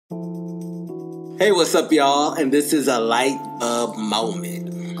Hey, what's up, y'all? And this is a light bulb moment.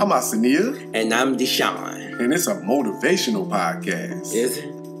 I'm Asania. And I'm Deshaun. And it's a motivational podcast. Is it?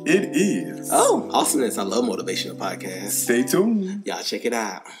 It is. Oh, awesomeness. I love motivational podcasts. Stay tuned. Y'all check it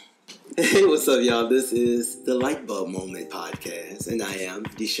out. Hey, what's up, y'all? This is the Light Bulb Moment podcast. And I am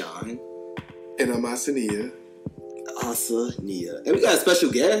Deshaun. And I'm Asania. Asania. And we got a special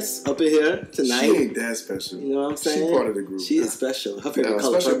guest up in here tonight. She ain't that special. You know what I'm saying? She part of the group. She is special. Her favorite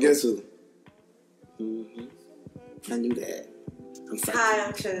color special purple guest too. I knew that. I'm sorry. Hi,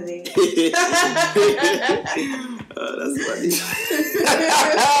 I'm Trinity. That's funny.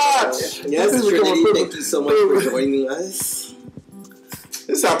 Yes, Trinity, thank you so much for joining us.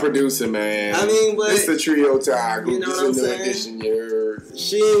 It's our producer, man. I mean, but it's the trio to our group. You know It's what I'm a new saying? addition here.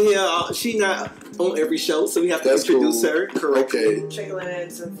 She ain't here. She not on every show, so we have to That's introduce cool. her correctly. Okay. Trickling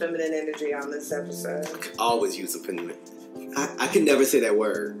in some feminine energy on this episode. Always use a feminine. I can never say that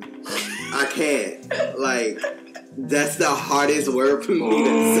word. I can't. Like, that's the hardest word for me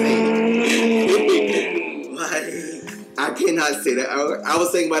to say. Like, I cannot say that. I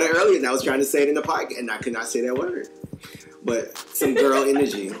was thinking about it earlier, and I was trying to say it in the podcast, and I could not say that word. But some girl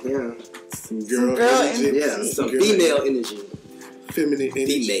energy, yeah. Some girl energy. energy. Yeah, some girl female energy. Feminine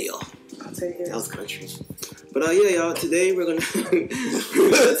energy. Female. I'll take it. That was country. But yeah, y'all, today we're gonna talk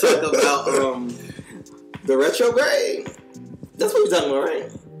about the retrograde. That's what we're talking about, right?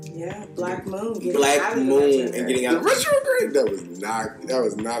 Yeah, Black Moon. Black Moon and getting The out. retrograde. That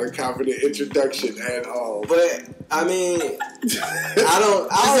was not a confident introduction at all. But I mean, I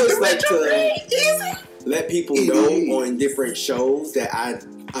always like to let people know on different shows that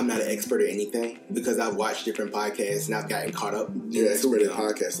I'm not an expert at anything because I've watched different podcasts and I've gotten caught up. You're expert at them.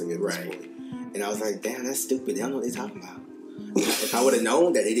 podcasting at this Right. point. And I was like, damn, that's stupid. They don't know what they're talking about. If I would have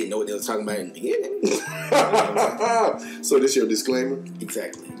known that they didn't know what they were talking about in the beginning. So this your disclaimer?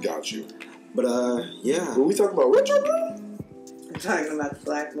 Exactly. Got you. But yeah. Were we talking about retrograde? I'm talking about the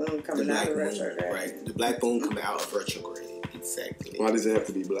Black Moon coming out of retrograde. Right. The Black Moon coming out of retrograde. Exactly. Why does it have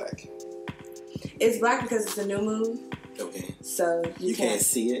to be black? It's black because it's a new moon, Okay. so You can't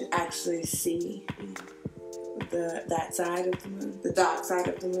see it. actually see that side of the moon, the dark side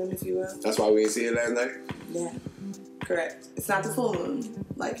of the moon, if you will. That's why we didn't see it last night? Yeah, correct. It's not the full moon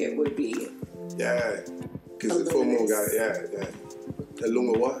like it would be. Yeah. Because the full moon got it. Yeah. The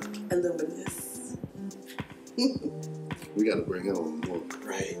Luma what? Illuminous. We got to bring her on more.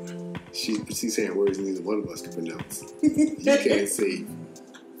 Right. She's saying words neither one of us can pronounce. You can't say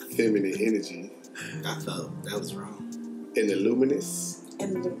feminine energy I felt that was wrong. and the luminous.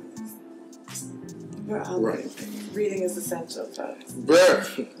 We're all Right. Reading is essential, folks.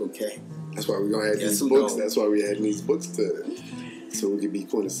 Bruh. Okay. That's why we're going to have Yes, these we books. know. That's why we're adding these books so we can be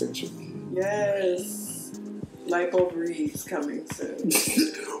quintessential. Yes. Light bulb reads coming soon.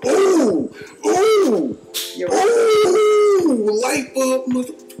 Ooh! You're Light bulb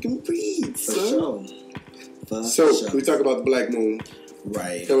motherfucking reads, For son. sure. For So, sure. we talk about the Black Moon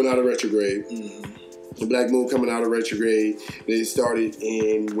Right. coming out of retrograde. Mm-hmm. The Black Moon coming out of retrograde. They started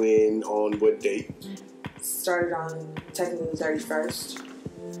on what date? started on technically the 31st,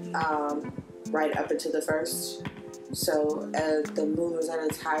 right up until the 1st. So the moon was at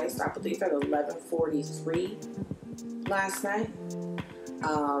its highest, I believe, at 11:43 last night.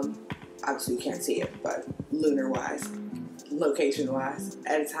 Obviously, you can't see it, but lunar-wise, location-wise,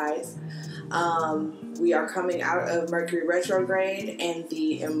 at its highest. We are coming out of Mercury retrograde and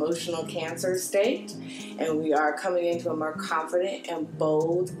the emotional Cancer state, and we are coming into a more confident and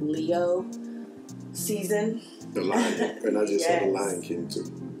bold Leo season. The Lion. And I just saw the Yes. Lion King too.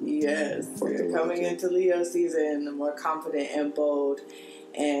 Yes, we're Fucking coming Lion King. into Leo season, a more confident and bold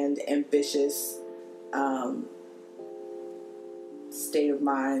and ambitious state of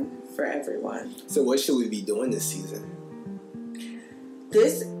mind for everyone. So what should we be doing this season?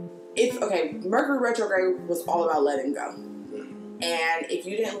 Mercury retrograde was all about letting go. And if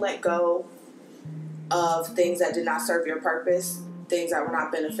you didn't let go of things that did not serve your purpose, things that were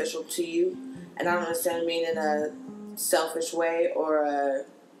not beneficial to you, and I don't necessarily mean in a selfish way or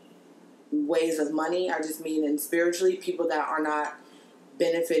ways of money, I just mean in spiritually, people that are not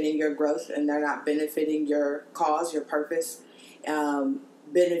benefiting your growth and they're not benefiting your cause, your purpose,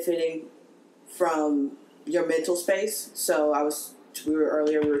 benefiting from your mental space. So we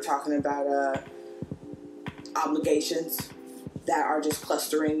were talking about obligations that are just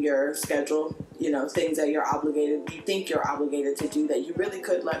clustering your schedule, things that you think you're obligated to do that you really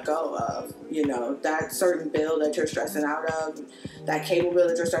could let go of. That certain bill that you're stressing out of, that cable bill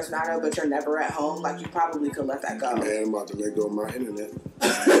that you're stressing out of, but you're never at home, like you probably could let that go. Man, I'm about to let go of my internet.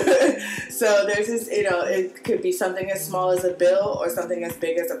 So there's this, it could be something as small as a bill or something as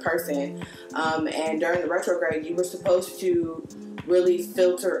big as a person. And during the retrograde, you were supposed to really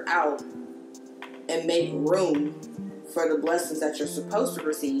filter out and make room for the blessings that you're supposed to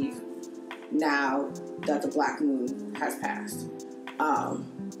receive now that the black moon has passed.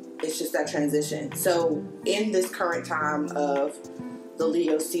 It's just that transition. So in this current time of the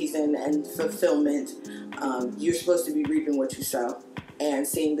Leo season and fulfillment, you're supposed to be reaping what you sow and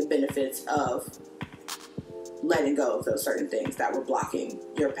seeing the benefits of letting go of those certain things that were blocking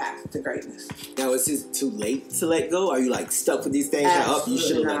your path to greatness. Now, is it too late to let go? Are you like stuck with these things? Absolutely You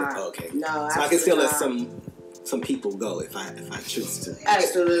should have let not. it go. Okay. No, so I can still let absolutely some people go if I choose to.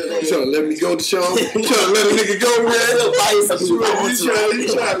 Absolutely. You trying to let me go, Deshaun? You trying to let a nigga go, man? You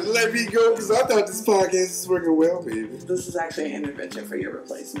trying to let me go? Because I thought this podcast is working well, baby. This is actually an intervention for your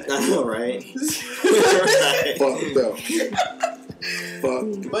replacement. I know, right? Fucked up.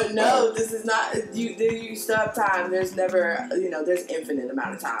 But no, this is not. You still have time. There's never, there's infinite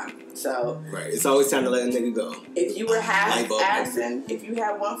amount of time. So right, it's always time to let a nigga go. If you were half-assing, if you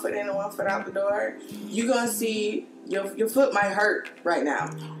had 1 foot in and 1 foot out the door, you gonna see your foot might hurt right now.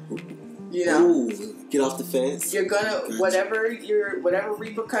 Ooh, get off the fence. You're gonna whatever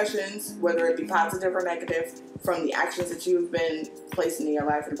repercussions, whether it be positive or negative, from the actions that you've been placing in your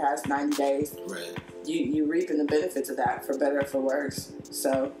life in the past 90 days. Right. You reaping the benefits of that, for better or for worse.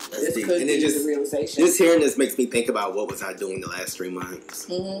 So That's this deep. could And be just, the realization. Just hearing this makes me think about what was I doing the last 3 months.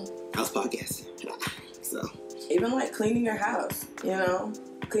 Mm-hmm. I was podcasting. So even like cleaning your house,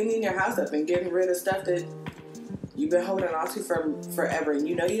 cleaning your house up and getting rid of stuff that you've been holding on to for forever. And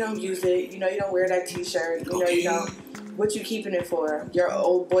you don't use it. You don't wear that t-shirt. You don't. What you keeping it for? Your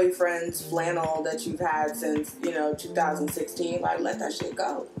old boyfriend's flannel that you've had since 2016. Like, let that shit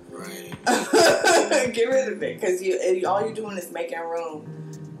go. right. Get rid of it, because all you're doing is making room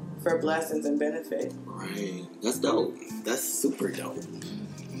for blessings and benefit. Right. That's dope. That's super dope.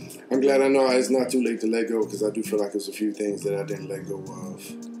 I'm glad I know it's not too late to let go, because I do feel like there's a few things that I didn't let go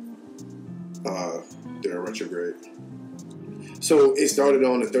of during retrograde. So it started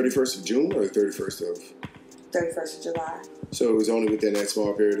on the 31st of June or the 31st of 31st of July. So it was only within that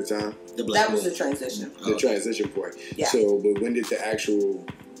small period of time? That was the transition. The transition point. Yeah. So, but when did the actual,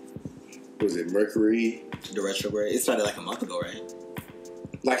 was it Mercury? The retrograde. It started like a month ago, right?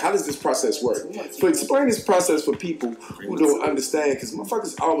 Like, how does this process work? So explain this process for people who don't understand, because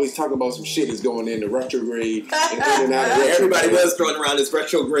motherfuckers always talking about some shit that's going in the retrograde and in and out of retrograde. Everybody was throwing around this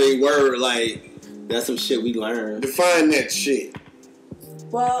retrograde word, like, that's some shit we learned. Define that shit.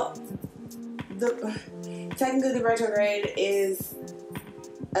 Well, technically the retrograde is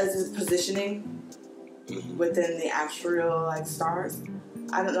as positioning within the astral stars.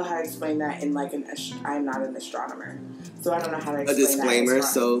 I don't know how to explain that in I'm not an astronomer, so I don't know how to explain that. A disclaimer,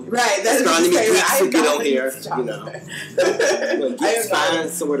 so right, that's astronomy geeks who get on here, I find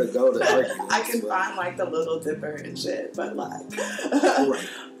somewhere to go to argue. I can find the Little Dipper and shit, but right.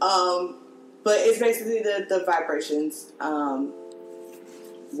 But it's basically the vibrations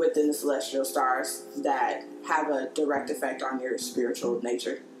within the celestial stars that have a direct effect on your spiritual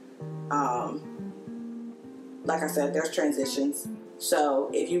nature. Like I said, there's transitions. So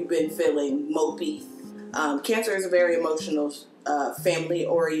if you've been feeling mopey, Cancer is a very emotional,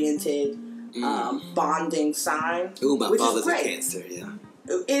 family-oriented, bonding sign. Ooh, my which father's is great. a Cancer, yeah.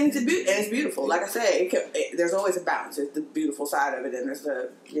 And it's beautiful. Like I said, there's always a balance. There's the beautiful side of it, and there's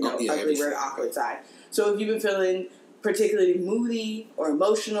the ugly, weird, awkward side. So if you've been feeling particularly moody or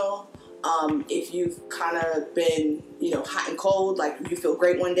emotional, if you've kind of been, hot and cold, like you feel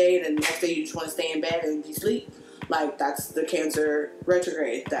great one day and then the next day you just want to stay in bed and be asleep, that's the Cancer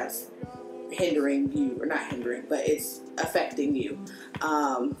retrograde that's hindering you, or not hindering, but it's affecting you.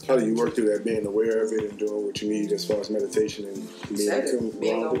 How do you work through that, being aware of it and doing what you need as far as meditation and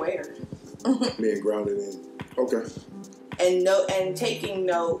being aware? Being grounded in. Okay. And taking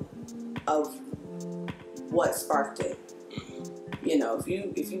note of what sparked it. If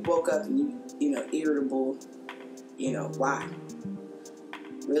you woke up and you irritable, why?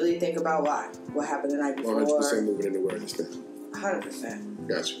 Really think about why. What happened the night before. 100% moving in awareness then. 100%.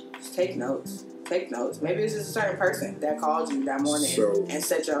 Gotcha. Just take notes. Maybe it's just a certain person that called you that morning and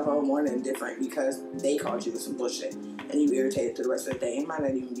set your whole morning different because they called you with some bullshit and you irritated through the rest of the day. It might not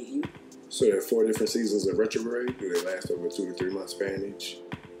even be you. So there are 4 different seasons of retrograde. Do they last over 2 to 3 months span each?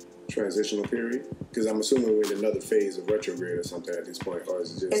 transitional period? Because I'm assuming we're in another phase of retrograde or something at this point, or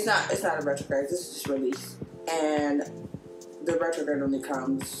is it just... It's not a retrograde. This is just release, and the retrograde only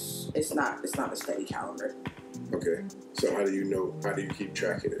comes. It's not a steady calendar. Okay, so how do you know? How do you keep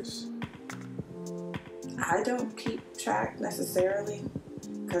track of this? I don't keep track necessarily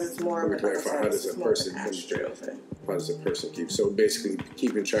because it's more of how does a person How does a person keep? So basically,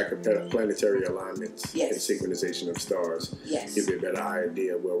 keeping track of planetary alignments and synchronization of stars give you a better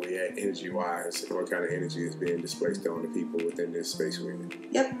idea of where we're at energy-wise and what kind of energy is being displaced on the people within this space we're in.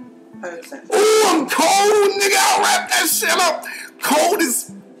 Yep, 100%. Oh, I'm cold, nigga! I'll wrap that shit up. Cold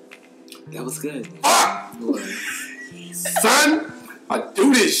as... That was good. Fuck! Son, I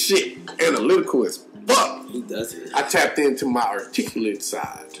do this shit analytical as fuck. He does it. I tapped into my articulate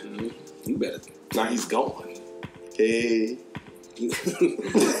side. Mm-hmm. You better. Now he's gone. Hey.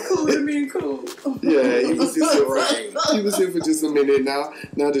 Cool to being cool. Yeah, he was just right. He was here for just a minute now.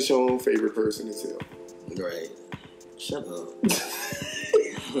 Now to show him favorite person is him. Right. Shut up.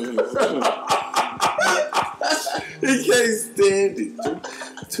 He can't stand it.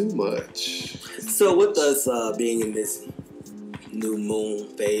 Too much. So what does being in this new moon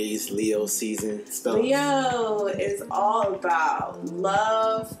phase, Leo season spell? Leo is all about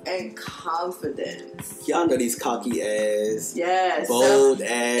love and confidence. Y'all know these cocky ass, yes, bold ass,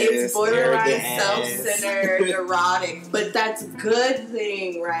 it's borderline self-centered, self-centered, neurotic, but that's a good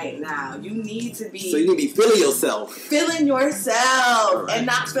thing right now. You need to be. So you need to be feeling yourself, right. And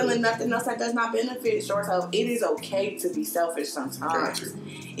not feeling nothing else that does not benefit yourself. It is okay to be selfish sometimes. Gotcha.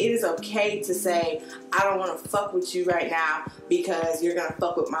 It is okay to say, I don't want to fuck with you right now because you're gonna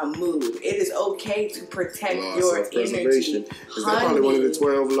fuck with my mood. It is okay to protect your energy. Is that probably one of the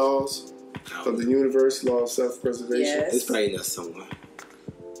 12 laws of the universe? Law of self-preservation. Yes. It's probably not somewhere.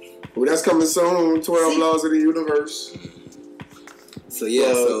 Well, that's coming soon. 12 laws of the universe. So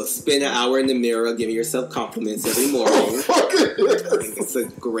so spend an hour in the mirror giving yourself compliments every morning. I think it's a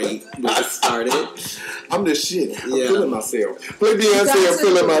great way to start it. I'm the shit. I'm feeling myself. Play Beyonce and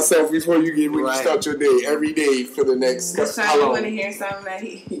feeling myself before you start your day. Every day for the next. How long? You want to hear something that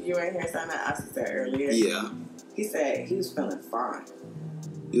you want to hear something that I said earlier? Yeah. He said he was feeling fine.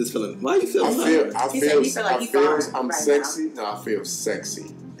 He was feeling. Why you feeling fine? I'm sexy. No, I feel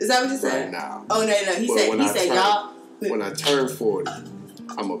sexy. Is that what you said? Right now. Oh no. He said y'all. When I turn 40,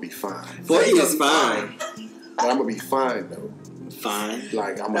 I'm gonna be fine. 40 is fine. But I'm gonna be fine though. Fine.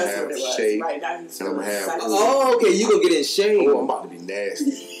 Like I'm gonna have shade. Right now, and I'm gonna have. Oh, okay. You gonna get in shade. Oh, I'm about to be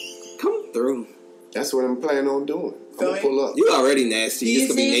nasty. Come through. That's what I'm planning on doing. I'm gonna pull up. You already nasty. You just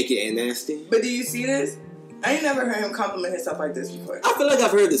gonna be naked and nasty. But do you see this? I ain't never heard him compliment himself like this before. I feel like I've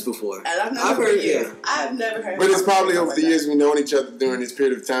heard this before. And I've never heard you. I've never heard. But it's probably over the years we've known each other during this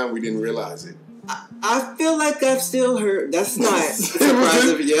period of time we didn't realize it. I feel like I've still heard. That's not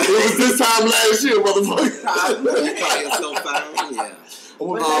surprising. It was this time last year, motherfucker. Probably so fine. Yeah.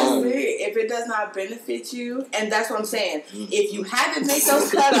 But that's it. If it does not benefit you, and that's what I'm saying. If you haven't made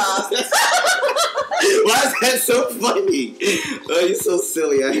those cutoffs, why is that so funny? Oh, you're so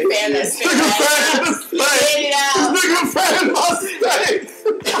silly. I hate you. This nigga fan my state.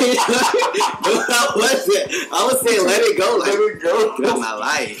 How was it? I was saying, let it go. Like, let it go. Get my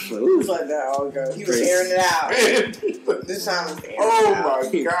life. He was like that all go. He was airing it out. This time was airing it out.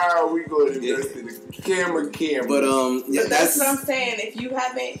 Oh my God, we gonna invest in the camera. But but that's what I'm saying. If you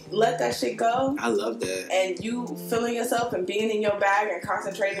haven't let that shit go, I love that. And you feeling yourself and being in your bag and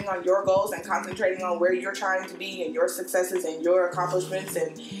concentrating on your goals and concentrating on where you're trying to be and your successes and your accomplishments,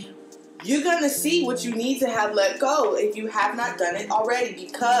 and you're gonna see what you need to have let go if you have not done it already,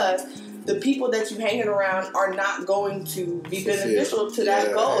 because the people that you hanging around are not going to be beneficial to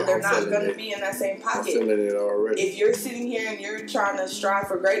that goal. They're not going to be in that same pocket. I'm feeling it already. If you're sitting here and you're trying to strive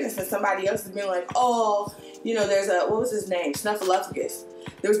for greatness and somebody else is being like, oh, you know, there's what was his name? Snuffleupagus.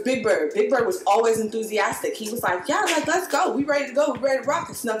 There was Big Bird. Big Bird was always enthusiastic. He was like, yeah, like, let's go. We ready to go. We ready to rock.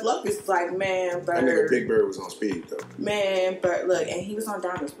 And Snuffleupagus was like, man, Bird. I think Big Bird was on speed, though. Man, Bird, look, and he was on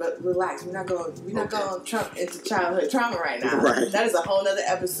downers, but relax. We're not going into childhood trauma right now. Right. That is a whole nother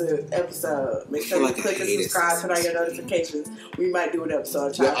episode. Make sure you click and subscribe, turn on your notifications. We might do an episode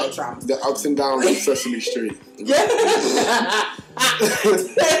of childhood trauma. The ups and downs of Sesame Street. Yeah.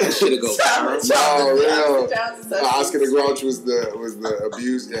 Should have gone. Oscar the Grouch was the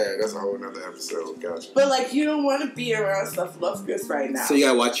abuse. Yeah, that's a whole nother episode. Gotcha. But like, you don't want to be around Snuffleupagus right now. So you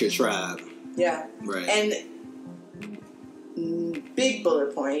gotta watch your tribe. Yeah. Right. And big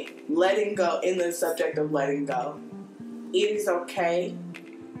bullet point: letting go. In the subject of letting go, it is okay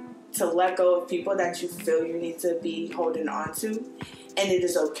to let go of people that you feel you need to be holding on to. And it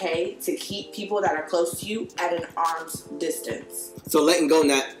is okay to keep people that are close to you at an arm's distance. So letting go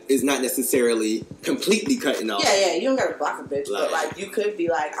is not necessarily completely cutting off. Yeah, you don't gotta block a bitch, but like you could be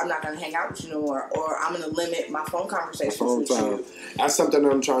like, I'm not gonna hang out with you no more, or I'm gonna limit my phone conversations with you. That's something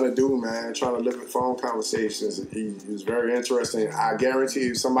I'm trying to do, man. Trying to limit phone conversations. It was very interesting. I guarantee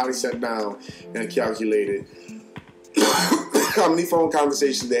you, somebody sat down and calculated how many phone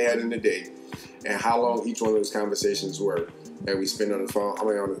conversations they had in the day and how long each one of those conversations were. And we spend on the phone.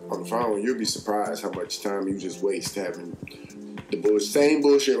 On the phone, you'll be surprised how much time you just waste having the same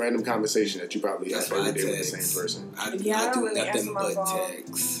bullshit random conversation that you probably have every day with the same person. I don't really answer my phone.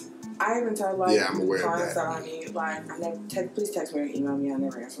 I even tell I'm aware clients that I need, like, please text me or email me. I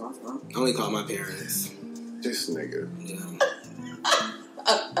never answer my phone. I only call my parents. This nigga.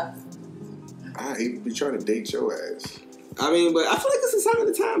 Yeah. He be trying to date your ass. I mean, but I feel like it's a sign of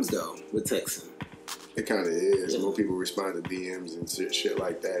the times though with texting. It kind of is. More people respond to DMs and shit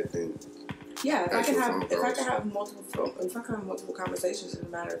like that than. Yeah, if I can have multiple conversations in a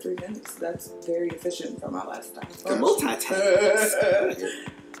matter of 3 minutes, that's very efficient for my lifestyle. Multitask.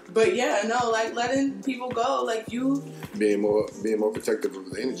 But yeah, no, like letting people go, like you being more protective of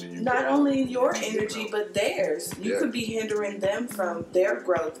the energy. Not only your energy, but theirs. You could be hindering them from their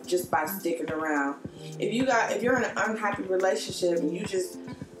growth just by sticking around. If you're in an unhappy relationship and you just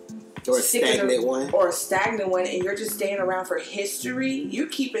or a stagnant one, and you're just staying around for history, you're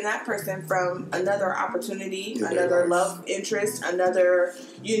keeping that person from another opportunity, another love interest, another,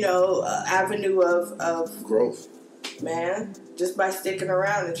 avenue of growth. Man, just by sticking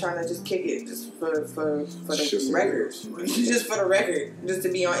around and trying to just kick it just for the record. Just for the record. Just to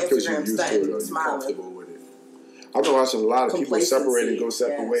be on Instagram stunting, smiling. I've been watching a lot of people separate and go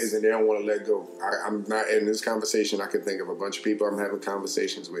separate ways, and they don't want to let go. I'm not in this conversation. I can think of a bunch of people I'm having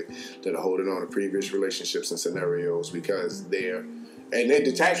conversations with that are holding on to previous relationships and scenarios because they're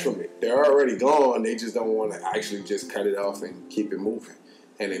detached from it. They're already gone. They just don't want to actually just cut it off and keep it moving.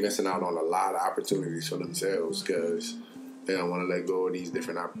 And they're missing out on a lot of opportunities for themselves because they don't want to let go of these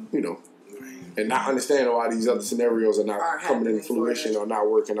different, and not understanding why these other scenarios are not coming into fruition or not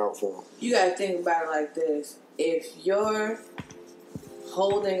working out for them. You got to think about it like this. If you're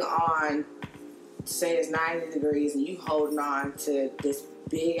holding on, say it's 90 degrees, and you holding on to this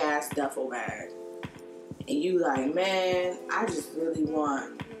big-ass duffel bag, and you like, man, I just really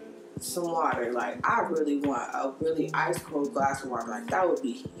want some water. Like, I really want a really ice-cold glass of water. Like, that would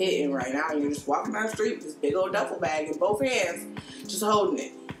be hitting right now. You're just walking down the street with this big old duffel bag in both hands, just holding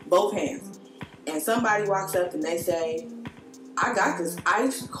it, both hands. And somebody walks up and they say, I got this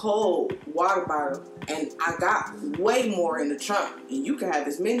ice cold water bottle and I got way more in the trunk and you can have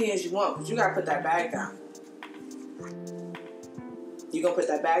as many as you want, but you gotta put that bag down. You gonna put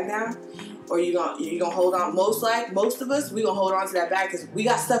that bag down? Or you gonna hold on? Most of us, we gonna hold on to that bag because we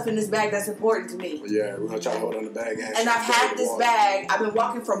got stuff in this bag that's important to me. Yeah, we're gonna try to hold on to the bag. And I've had this bag. I've been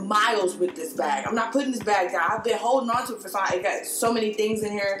walking for miles with this bag. I'm not putting this bag down. I've been holding on to it for so long. It got so many things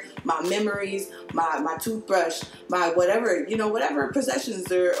in here. My memories, my toothbrush, my whatever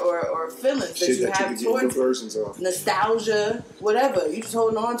possessions or feelings that you have towards it. Nostalgia, whatever. You just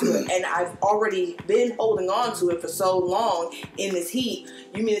holding on to it. And I've already been holding on to it for so long in this heat.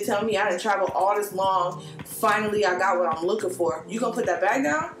 You mean to tell me I didn't travel all this long, finally I got what I'm looking for? You gonna put that bag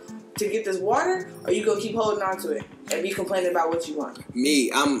down to get this water, or you gonna keep holding on to it and be complaining about what you want?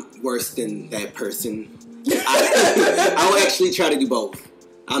 Me, I'm worse than that person. I would actually try to do both.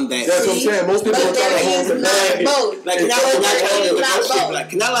 I'm that. That's what I'm saying. Most people are trying to hold the bag. Both. Like, can I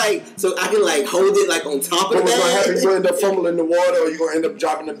so I can hold it like on top of the bag? What's gonna happen? You end up fumbling the water, or you gonna end up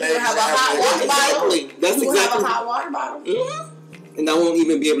dropping the bag. You have a hot water bottle. That's you have a hot water bottle. Mm-hmm. And I won't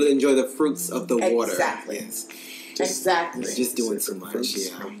even be able to enjoy the fruits of the water. Exactly. Yes. Exactly. It's just doing too much.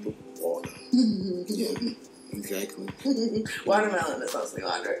 Yeah. Water. Yeah. Exactly. Watermelon is also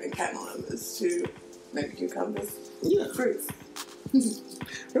water, and cantaloupe is too. Maybe cucumbers. Yeah. Fruits.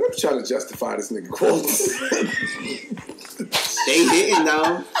 I'm trying to justify this nigga quotes. They hitting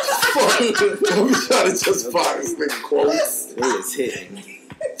though. I'm trying to justify this nigga quotes. They is hitting.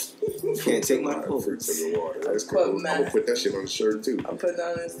 Can't take my fruits of your water. That's cool. I'm gonna put that shit on the shirt too. I'm putting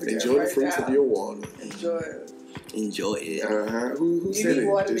on Instagram. Enjoy the fruits of your water. Enjoy it. Who said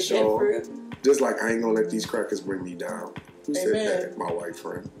it? Just like I ain't gonna let these crackers bring me down. Who said that? My white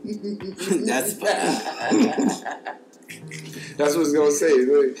friend. That's funny. That's what it's gonna say.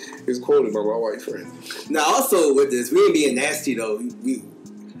 It's quoted by my white friend. Now, also with this, we ain't being nasty though.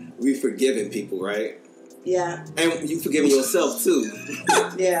 We forgiving people, right? Yeah. And you forgiving yourself, too.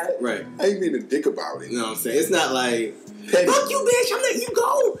 Yeah. Right. I ain't being a dick about it. You know what I'm saying? It's not like, fuck you, bitch, I'm letting you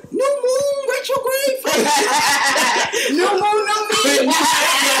go. New moon, retrograde. New moon, no me.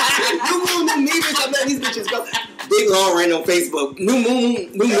 New moon, no me, bitch, I'm letting these bitches go. Big long rant on Facebook. New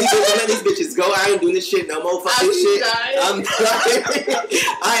moon, new me, bitch, I'm letting these bitches go. I ain't doing this shit no more. Fuck this shit. I'm done.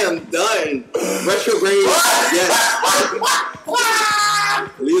 I am done. Retrograde. Yes.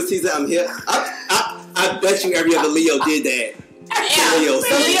 Leo season, I'm here. I bet you every other Leo did that. Yeah. Leos are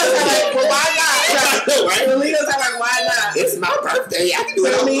like, well, why not? Right? The Leos are like, why not? It's my birthday. I can do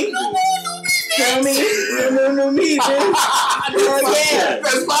it on me. Tell me. New me, bitch.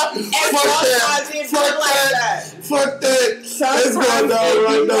 That's my Fuck that. It's going down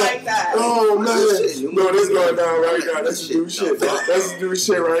right now. Like that. Oh, man. No, this going down right now. That's new shit. That's new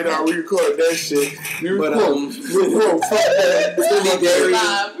shit right now. We record that shit. New quote. Fuck that. It's going to be very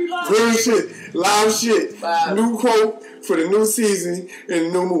real shit. Live shit. Wow. New quote for the new season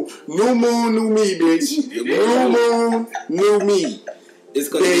and new moon. New moon, new me, bitch. New moon, new me. It's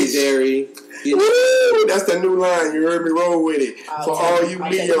going to be very... Woo! That's the new line. You heard me roll with it. For all you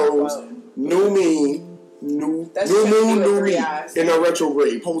Leos, new me. New moon, new me, in a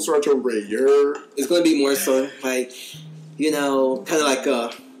retrograde, post retrograde. It's gonna be more so like, kind of like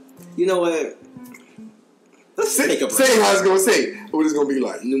you know what? Let's take a break. Say how it's gonna say. What it's gonna be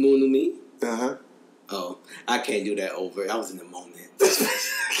like? New moon, new me. Oh, I can't do that over. I was in the moment.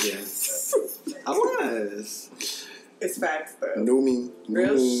 Yes, I was. It's facts though. New me,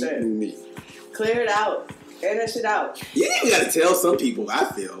 real shit. New me. Clear it out. Air that shit out. You ain't gotta tell some people. I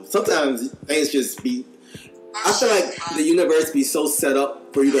feel sometimes things just be. I feel like the universe be so set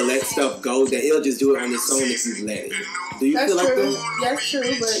up for you to let stuff go that it'll just do it on its own if you let it. Do you feel like that? That's true,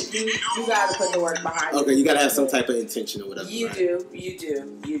 but you gotta put the work behind it. Okay, you gotta have some type of intention or whatever. You do.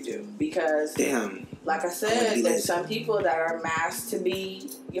 Because, like I said, there's some people that are masked to be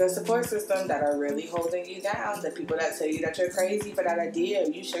your support system that are really holding you down. The people that tell you that you're crazy for that idea. Are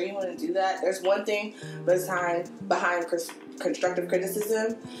you sure you want to do that? There's one thing behind constructive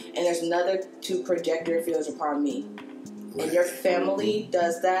criticism, and there's another to project your feelings upon me. And your family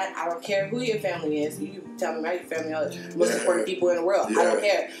does that. I don't care who your family is. You tell me about your family are the most important people in the world. I don't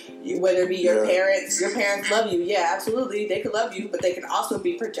care. Whether it be your parents. Your parents love you. Yeah, absolutely. They could love you, but they can also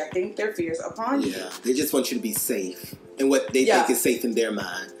be projecting their fears upon you. Yeah, they just want you to be safe. And what they think is safe in their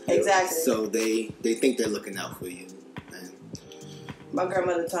mind. Exactly. So they think they're looking out for you. My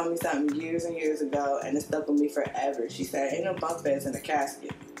grandmother told me something years and years ago, and it stuck with me forever. She said, ain't no bunk beds in a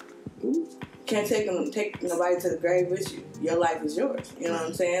casket. Ooh. Can't take nobody to the grave with you. Your life is yours. You know what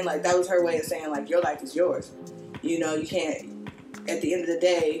I'm saying? Like, that was her way of saying, like, your life is yours. You know, you can't, at the end of the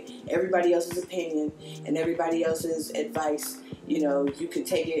day, everybody else's opinion and everybody else's advice, you could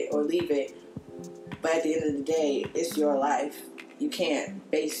take it or leave it. But at the end of the day, it's your life. You can't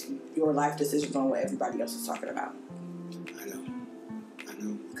base your life decisions on what everybody else is talking about. I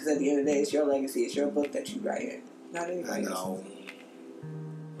know. Because at the end of the day, it's your legacy. It's your book that you write in. Not anybody else. I know.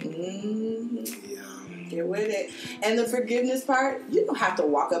 Mm-hmm. Yeah. Get with it. And the forgiveness part, you don't have to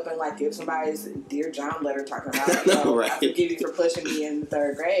walk up and give somebody's Dear John letter talking about, right. I forgive you for pushing me in the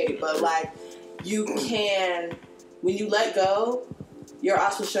 3rd grade. But you can, when you let go, you're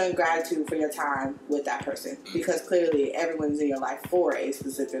also showing gratitude for your time with that person. Because clearly everyone's in your life for a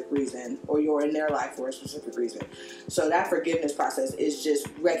specific reason, or you're in their life for a specific reason. So that forgiveness process is just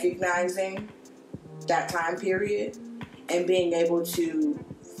recognizing that time period and being able to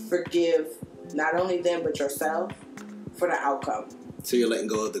forgive not only them but yourself for the outcome. So you're letting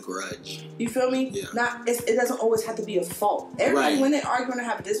go of the grudge. You feel me? Yeah. It doesn't always have to be a fault. Everybody, when they argue and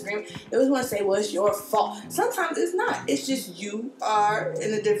have a disagreement, they always want to say, well, it's your fault. Sometimes it's not. It's just you are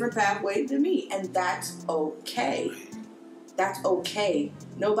in a different pathway than me. And that's okay. That's okay.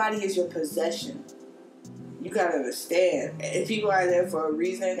 Nobody is your possession. You gotta understand. If people are there for a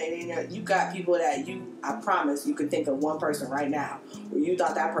reason, you got people that I promise you could think of one person right now where you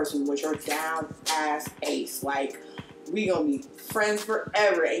thought that person was your down ass ace. We gonna be friends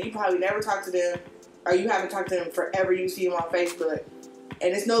forever, and you probably never talk to them, or you haven't talked to them forever. You see them on Facebook,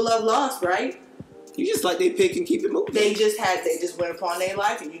 and it's no love lost, right? You just they pick and keep it moving. They just went upon their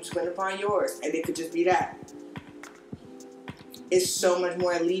life, and you just went upon yours, and it could just be that. It's so much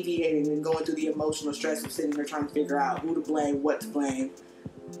more alleviating than going through the emotional stress of sitting here trying to figure out who to blame, what to blame.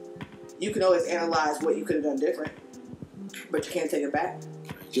 You can always analyze what you could have done different, but you can't take it back.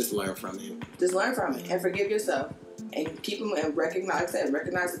 Just learn from it. Just learn from it and forgive yourself, and keep them and recognize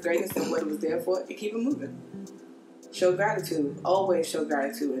the greatness and what it was there for, and keep it moving. Show gratitude. Always show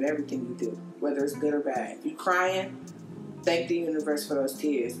gratitude in everything you do, whether it's good or bad. If you're crying, thank the universe for those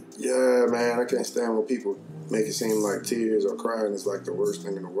tears. Yeah, man, I can't stand when people make it seem like tears or crying is like the worst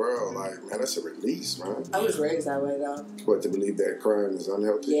thing in the world. Like, man, that's a release, man. I was raised that way, though. What, to believe that crying is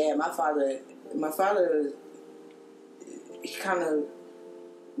unhealthy? Yeah, my father, he kind of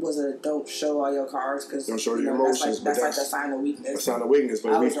was a don't show all your cards because don't show your emotions. That's like a sign of weakness. A sign of weakness,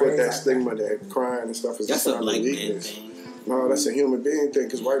 but we put that stigma that crying and stuff is a sign of weakness. No, that's a human being thing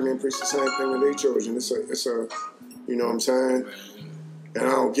because white men preach the same thing with their children. It's a, you know what I'm saying? And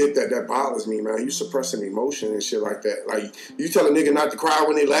I don't get that. That bothers me, man. You suppressing emotion and shit like that. Like, you tell a nigga not to cry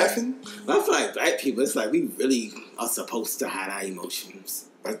when they laughing? I feel like black people, it's like we really are supposed to hide our emotions.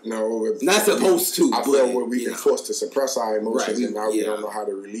 No, not supposed to. I feel where we've been forced to suppress our emotions, and now we don't know how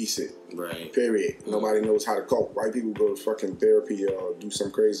to release it. Right. Period. Nobody knows how to cope. White people go to fucking therapy or do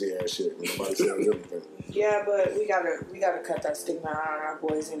some crazy ass shit. And nobody says anything. Yeah, but we gotta cut that stigma out on our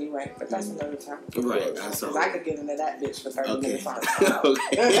boys anyway. But that's another time. Right. Because I could get into that bitch for 30 minutes on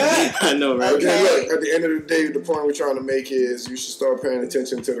I know, right? Okay, look, at the end of the day, the point we're trying to make is you should start paying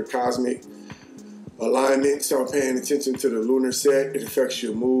attention to the cosmic alignment. Start paying attention to the lunar set. It affects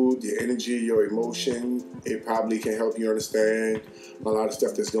your mood, your energy, your emotion. It probably can help you understand a lot of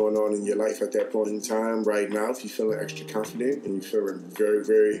stuff that's going on in your life at that point in time. Right now, if you're feeling extra confident and you're feeling very,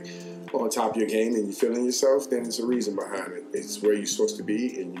 very on top of your game and you're feeling yourself, then there's a reason behind it. It's where you're supposed to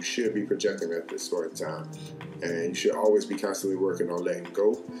be, and you should be projecting at this sort of time. And you should always be constantly working on letting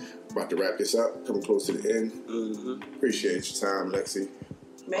go. About to wrap this up. Coming close to the end. Mm-hmm. Appreciate your time, Lexi.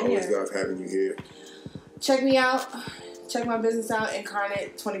 Always love having you here. Check me out. Check my business out,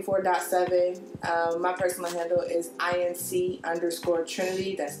 Incarnate24.7. My personal handle is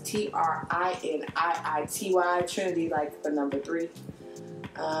INC_Trinity. That's TRINIITY. Trinity, like the number 3.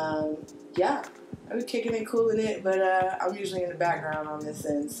 Yeah, I'm kicking it, cooling it, but I'm usually in the background on this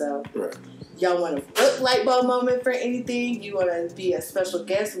end. So, y'all want a book light bulb moment for anything? You want to be a special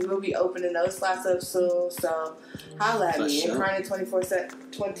guest? We will be opening those slots up soon. So, holla at me. Incarnate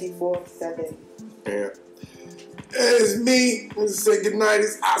 24/7. Yeah. It's me. Let's say goodnight.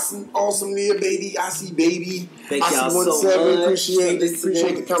 It's awesome Nia, baby. I see, baby. Thank y'all so much. Appreciate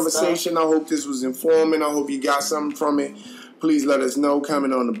the conversation. I hope this was informing. I hope you got something from it. Please let us know.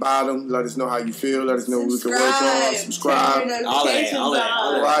 Comment on the bottom. Let us know how you feel. Let us know what we can work on. Subscribe. All that.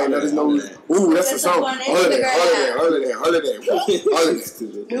 All right. Let us know. Ooh, that's a song. Holiday.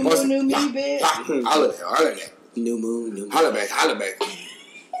 New me, bitch. Holiday. New moon. Holla back.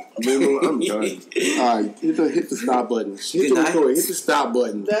 New moon. I'm done. All right. Hit the stop button. Hit the stop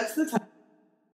button. That's the time.